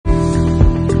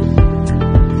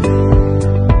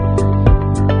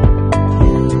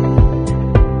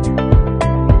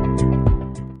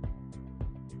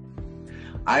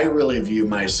really view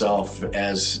myself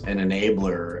as an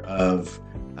enabler of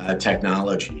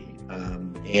technology.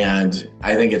 And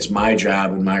I think it's my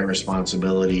job and my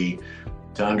responsibility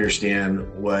to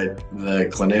understand what the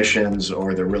clinicians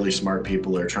or the really smart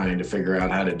people are trying to figure out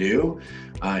how to do,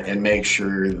 and make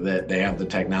sure that they have the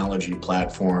technology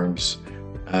platforms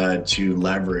to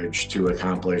leverage to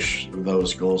accomplish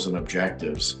those goals and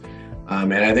objectives.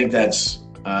 And I think that's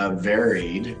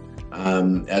varied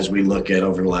as we look at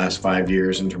over the last 5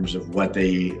 years in terms of what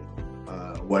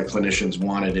clinicians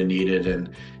wanted and needed,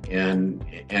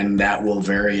 and that will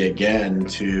vary again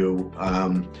to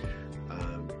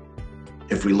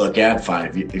if we look at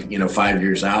 5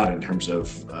 years out in terms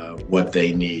of what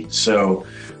they need. So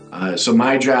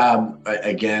my job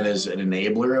again is an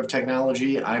enabler of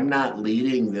technology. I'm not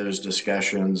leading those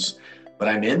discussions, but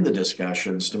I'm in the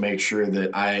discussions to make sure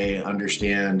that I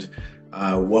understand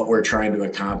what we're trying to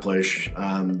accomplish,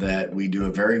 that we do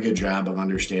a very good job of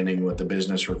understanding what the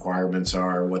business requirements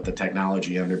are, what the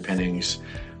technology underpinnings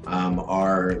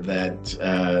are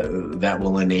that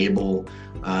will enable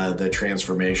the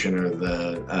transformation or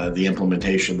the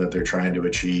implementation that they're trying to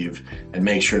achieve, and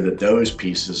make sure that those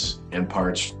pieces and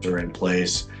parts are in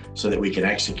place so that we can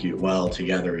execute well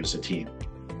together as a team.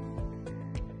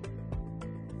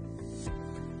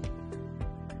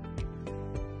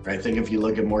 I think if you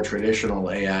look at more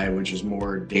traditional AI, which is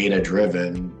more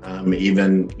data-driven,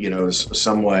 even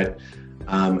somewhat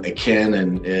akin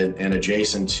and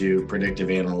adjacent to predictive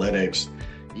analytics,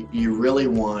 you really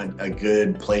want a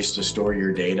good place to store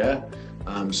your data.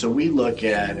 So we look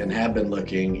at and have been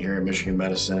looking here at Michigan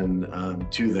Medicine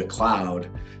to the cloud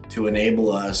to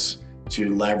enable us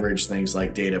to leverage things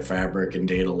like data fabric and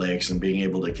data lakes, and being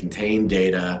able to contain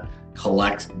data,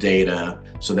 collect data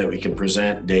so that we can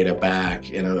present data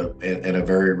back in a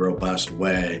very robust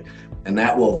way. And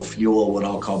that will fuel what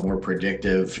I'll call more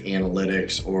predictive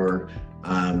analytics, or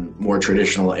more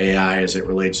traditional AI as it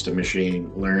relates to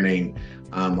machine learning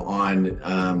on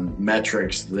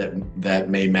metrics that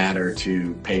may matter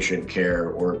to patient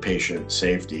care or patient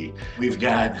safety. We've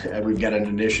got an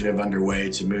initiative underway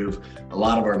to move a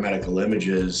lot of our medical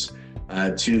images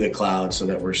to the cloud so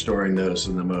that we're storing those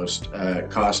in the most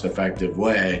cost-effective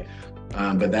way.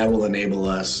 But that will enable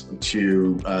us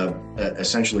to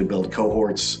essentially build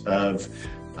cohorts of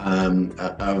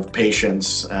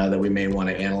patients that we may want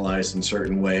to analyze in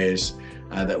certain ways,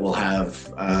 that we'll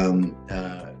have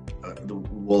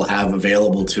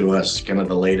available to us kind of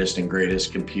the latest and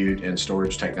greatest compute and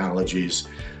storage technologies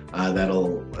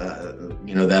that'll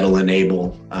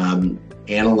enable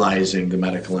analyzing the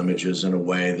medical images in a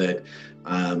way that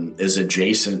is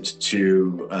adjacent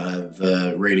to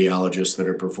the radiologists that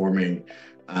are performing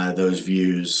those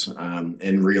views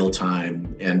in real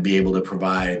time, and be able to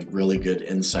provide really good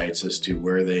insights as to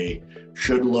where they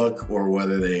should look, or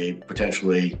whether they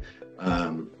potentially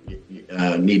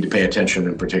need to pay attention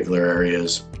in particular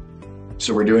areas.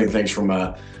 So we're doing things from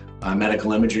a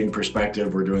medical imaging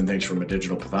perspective, we're doing things from a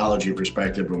digital pathology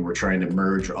perspective, and we're trying to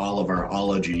merge all of our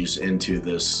ologies into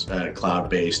this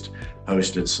cloud-based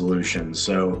hosted solution.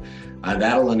 So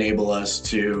that'll enable us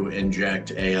to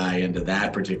inject AI into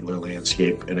that particular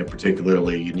landscape in a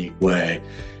particularly unique way.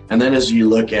 And then as you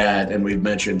look at, and we've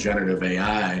mentioned generative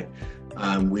AI,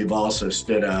 we've also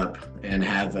stood up and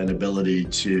have an ability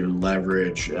to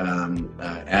leverage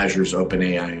Azure's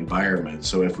OpenAI environment.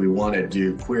 So if we want to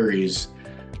do queries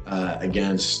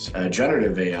against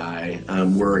generative AI,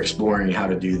 we're exploring how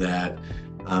to do that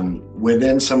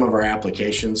within some of our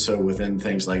applications. So within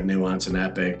things like Nuance and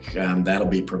Epic, that'll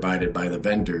be provided by the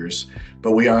vendors.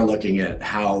 But we are looking at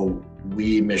how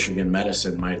we, Michigan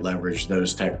Medicine, might leverage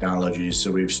those technologies. So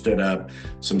we've stood up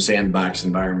some sandbox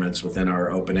environments within our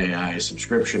OpenAI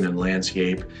subscription and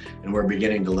landscape, and we're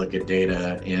beginning to look at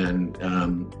data, and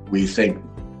we think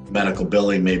medical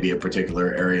billing may be a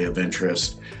particular area of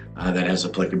interest that has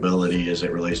applicability as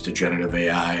it relates to generative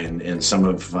AI, and some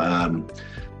of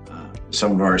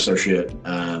our associate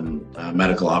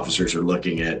medical officers are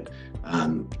looking at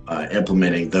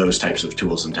implementing those types of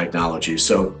tools and technologies.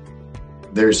 So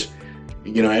there's,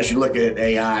 as you look at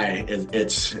AI,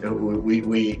 it's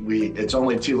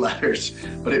only 2 letters,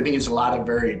 but it means a lot of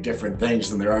very different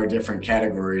things, and there are different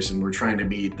categories, and we're trying to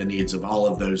meet the needs of all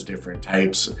of those different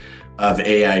types of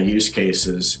AI use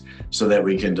cases so that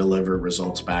we can deliver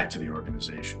results back to the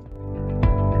organization.